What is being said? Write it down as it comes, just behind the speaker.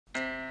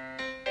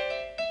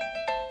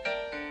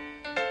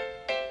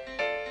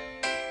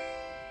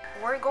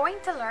we're going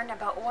to learn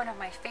about one of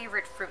my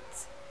favorite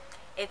fruits.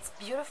 It's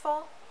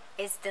beautiful,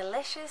 it's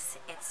delicious,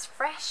 it's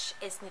fresh,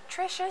 it's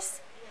nutritious,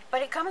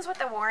 but it comes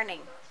with a warning.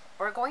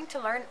 We're going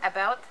to learn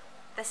about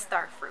the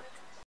starfruit.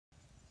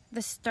 The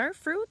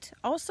starfruit,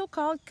 also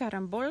called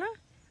carambola,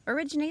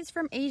 originates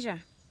from Asia.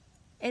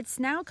 It's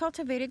now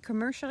cultivated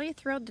commercially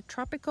throughout the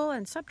tropical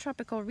and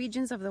subtropical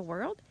regions of the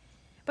world,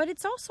 but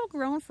it's also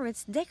grown for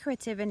its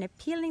decorative and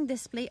appealing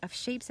display of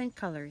shapes and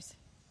colors.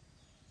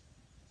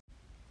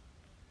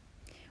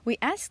 We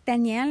asked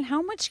Daniel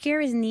how much care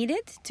is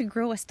needed to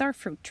grow a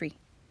starfruit tree.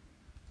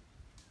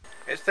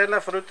 Esta es la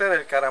fruta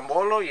del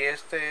carambolo y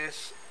este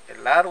es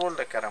el árbol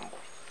de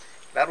carambolo.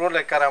 El árbol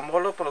de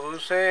carambolo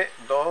produce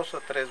 2 o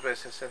 3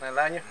 veces en el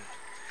año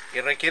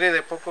y requiere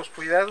de pocos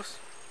cuidados.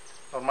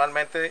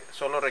 Normalmente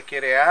solo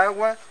requiere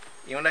agua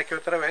y una que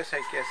otra vez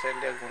hay que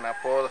hacerle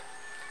alguna poda.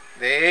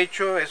 De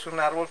hecho, es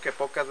un árbol que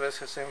pocas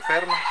veces se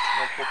enferma,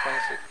 no ocupa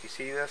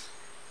insecticidas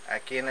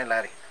aquí en el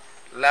área.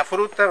 La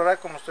fruta, ¿verdad?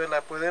 Como ustedes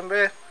la pueden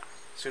ver,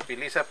 se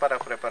utiliza para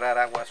preparar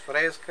aguas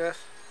frescas,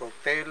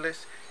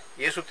 cócteles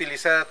y es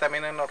utilizada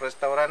también en los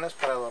restaurantes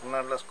para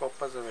adornar las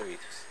copas de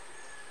bebidas.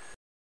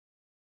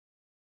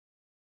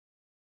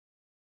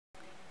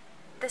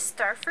 The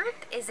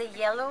starfruit is a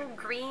yellow,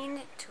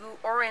 green to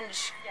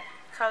orange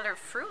colored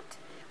fruit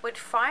with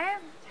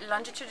 5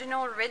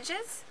 longitudinal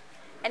ridges,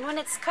 and when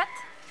it's cut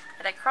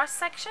at a cross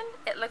section,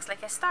 it looks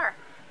like a star,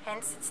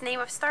 hence its name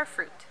of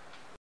starfruit.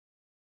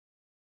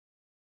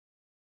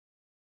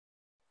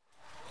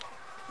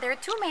 There are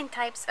 2 main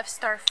types of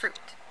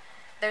starfruit.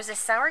 There's a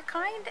sour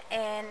kind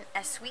and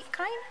a sweet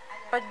kind,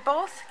 but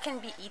both can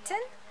be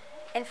eaten.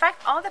 In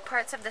fact, all the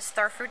parts of the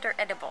starfruit are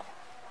edible.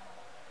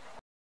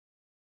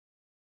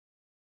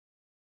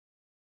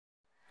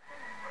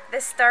 The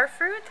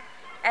starfruit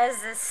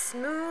has a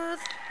smooth,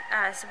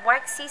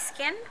 waxy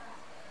skin,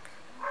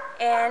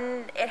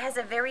 and it has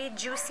a very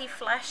juicy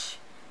flesh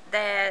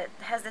that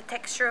has the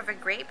texture of a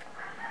grape,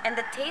 and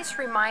the taste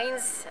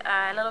reminds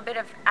a little bit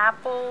of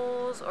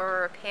apples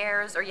or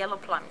pears or yellow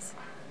plums.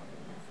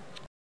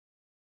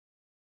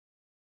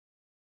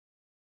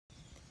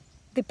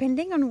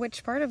 Depending on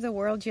which part of the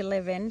world you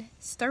live in,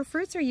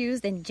 starfruits are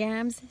used in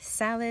jams,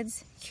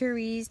 salads,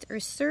 curries, or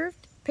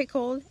served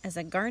pickled as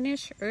a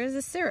garnish or as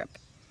a syrup.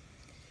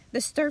 The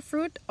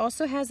starfruit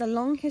also has a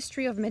long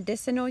history of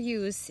medicinal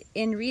use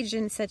in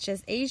regions such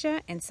as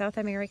Asia and South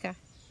America.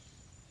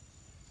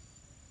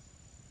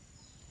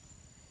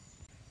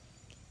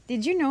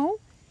 Did you know?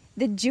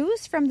 The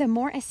juice from the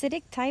more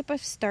acidic type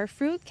of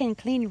starfruit can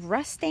clean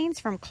rust stains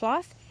from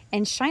cloth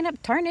and shine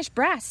up tarnished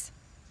brass.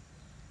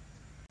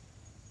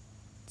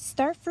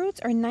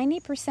 Starfruits are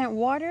 90%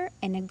 water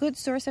and a good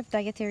source of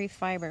dietary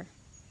fiber.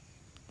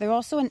 They're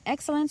also an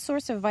excellent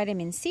source of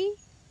vitamin C,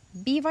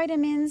 B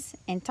vitamins,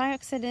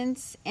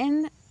 antioxidants,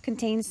 and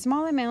contain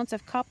small amounts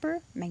of copper,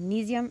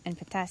 magnesium, and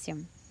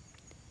potassium.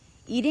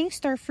 Eating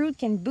starfruit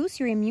can boost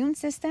your immune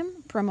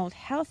system, promote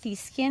healthy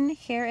skin,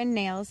 hair, and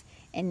nails,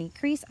 and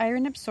increase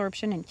iron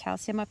absorption and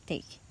calcium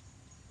uptake.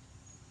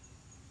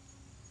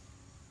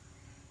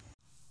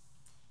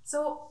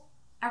 So,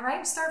 a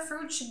ripe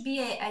starfruit should be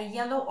a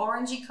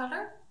yellow-orangey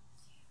color.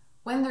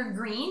 When they're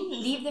green,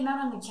 leave them out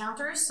on the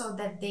counter so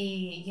that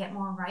they get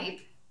more ripe.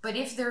 But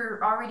if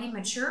they're already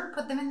mature,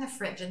 put them in the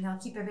fridge and they'll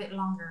keep a bit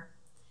longer.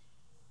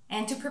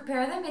 And to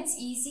prepare them, it's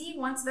easy.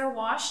 Once they're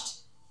washed,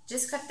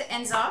 just cut the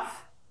ends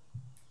off.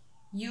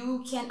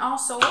 You can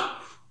also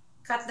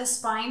cut the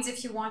spines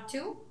if you want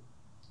to.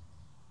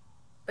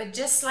 But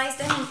just slice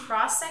them in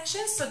cross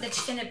sections so that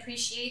you can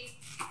appreciate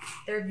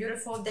their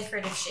beautiful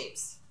decorative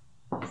shapes.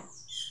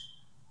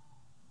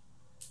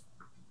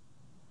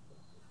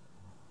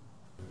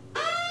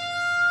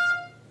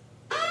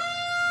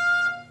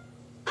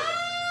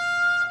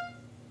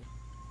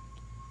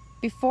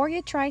 Before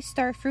you try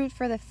starfruit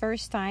for the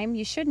first time,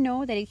 you should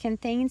know that it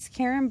contains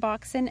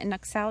caramboxin and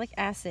oxalic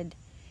acid,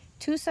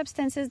 2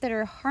 substances that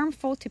are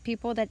harmful to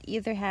people that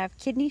either have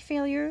kidney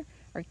failure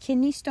or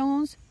kidney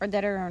stones or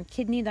that are on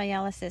kidney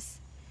dialysis.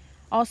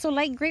 Also,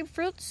 like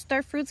grapefruit,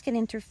 starfruits can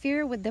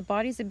interfere with the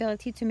body's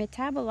ability to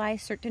metabolize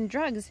certain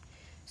drugs,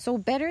 so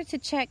better to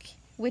check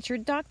with your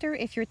doctor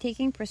if you're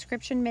taking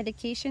prescription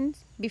medications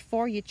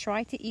before you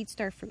try to eat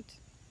starfruit.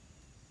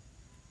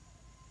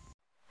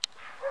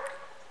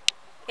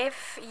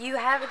 If you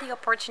have the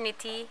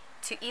opportunity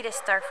to eat a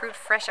starfruit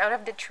fresh out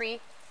of the tree,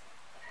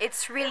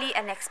 it's really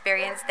an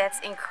experience that's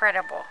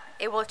incredible.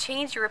 It will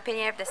change your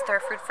opinion of the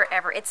starfruit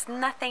forever. It's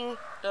nothing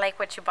like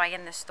what you buy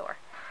in the store.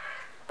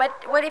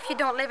 But what if you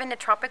don't live in a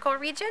tropical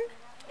region?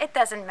 It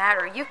doesn't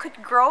matter. You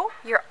could grow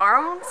your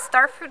own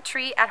starfruit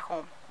tree at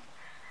home.